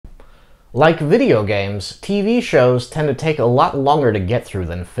Like video games, TV shows tend to take a lot longer to get through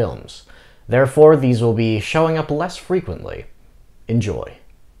than films. Therefore, these will be showing up less frequently. Enjoy.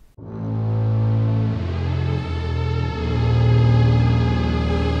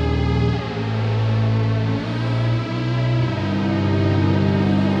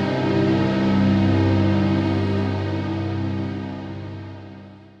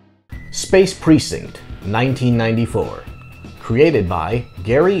 Space Precinct, 1994. Created by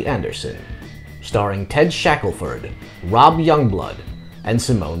Gary Anderson. Starring Ted Shackelford, Rob Youngblood, and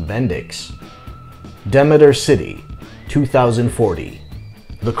Simone Bendix. Demeter City, 2040.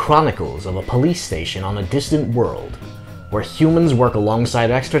 The chronicles of a police station on a distant world, where humans work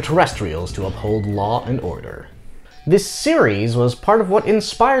alongside extraterrestrials to uphold law and order. This series was part of what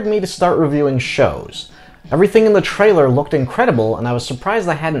inspired me to start reviewing shows. Everything in the trailer looked incredible, and I was surprised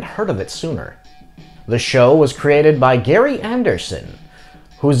I hadn't heard of it sooner. The show was created by Gary Anderson,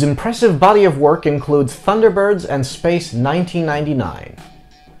 whose impressive body of work includes Thunderbirds and Space 1999.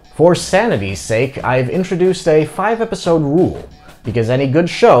 For sanity's sake, I've introduced a 5-episode rule, because any good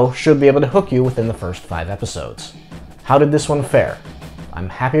show should be able to hook you within the first 5 episodes. How did this one fare? I'm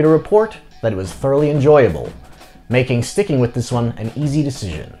happy to report that it was thoroughly enjoyable, making sticking with this one an easy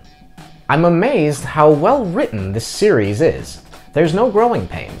decision. I'm amazed how well written this series is. There's no growing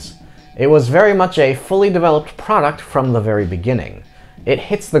pains. It was very much a fully developed product from the very beginning. It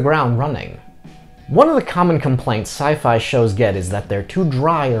hits the ground running. One of the common complaints sci-fi shows get is that they're too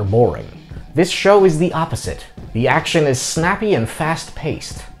dry or boring. This show is the opposite. The action is snappy and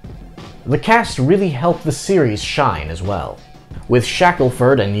fast-paced. The cast really helped the series shine as well, with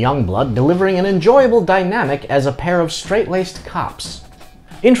Shackelford and Youngblood delivering an enjoyable dynamic as a pair of straight-laced cops.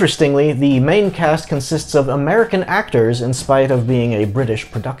 Interestingly, the main cast consists of American actors in spite of being a British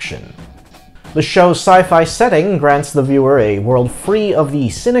production. The show's sci-fi setting grants the viewer a world free of the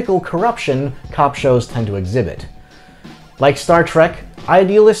cynical corruption cop shows tend to exhibit. Like Star Trek,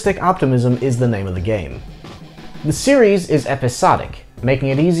 idealistic optimism is the name of the game. The series is episodic, making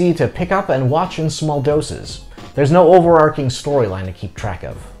it easy to pick up and watch in small doses. There's no overarching storyline to keep track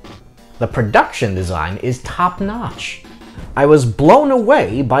of. The production design is top-notch. I was blown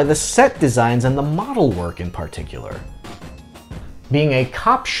away by the set designs and the model work in particular. Being a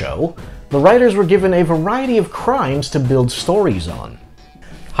cop show, the writers were given a variety of crimes to build stories on.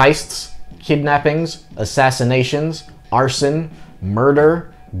 Heists, kidnappings, assassinations, arson,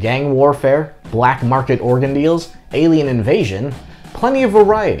 murder, gang warfare, black market organ deals, alien invasion, plenty of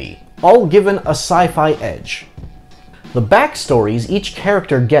variety, all given a sci-fi edge. The backstories each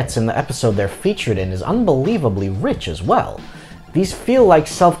character gets in the episode they're featured in is unbelievably rich as well. These feel like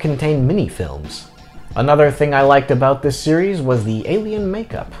self-contained mini-films. Another thing I liked about this series was the alien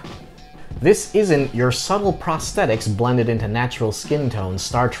makeup. This isn't your subtle prosthetics blended into natural skin tones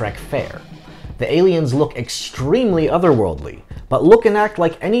Star Trek fare. The aliens look extremely otherworldly, but look and act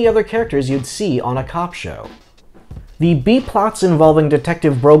like any other characters you'd see on a cop show. The B-plots involving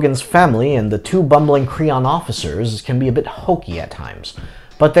Detective Brogan's family and the 2 bumbling Kreon officers can be a bit hokey at times,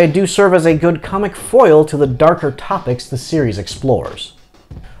 but they do serve as a good comic foil to the darker topics the series explores.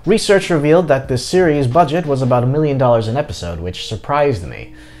 Research revealed that this series' budget was about $1 million an episode, which surprised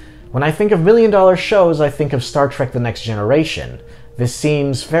me. When I think of million-dollar shows, I think of Star Trek: The Next Generation. This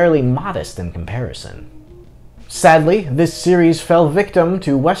seems fairly modest in comparison. Sadly, this series fell victim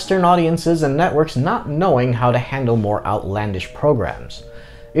to Western audiences and networks not knowing how to handle more outlandish programs.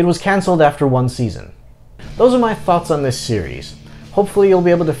 It was cancelled after 1 season. Those are my thoughts on this series. Hopefully you'll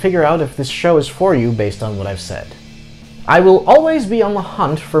be able to figure out if this show is for you based on what I've said. I will always be on the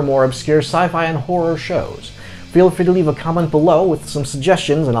hunt for more obscure sci-fi and horror shows. Feel free to leave a comment below with some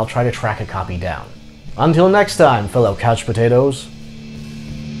suggestions and I'll try to track a copy down. Until next time, fellow couch potatoes.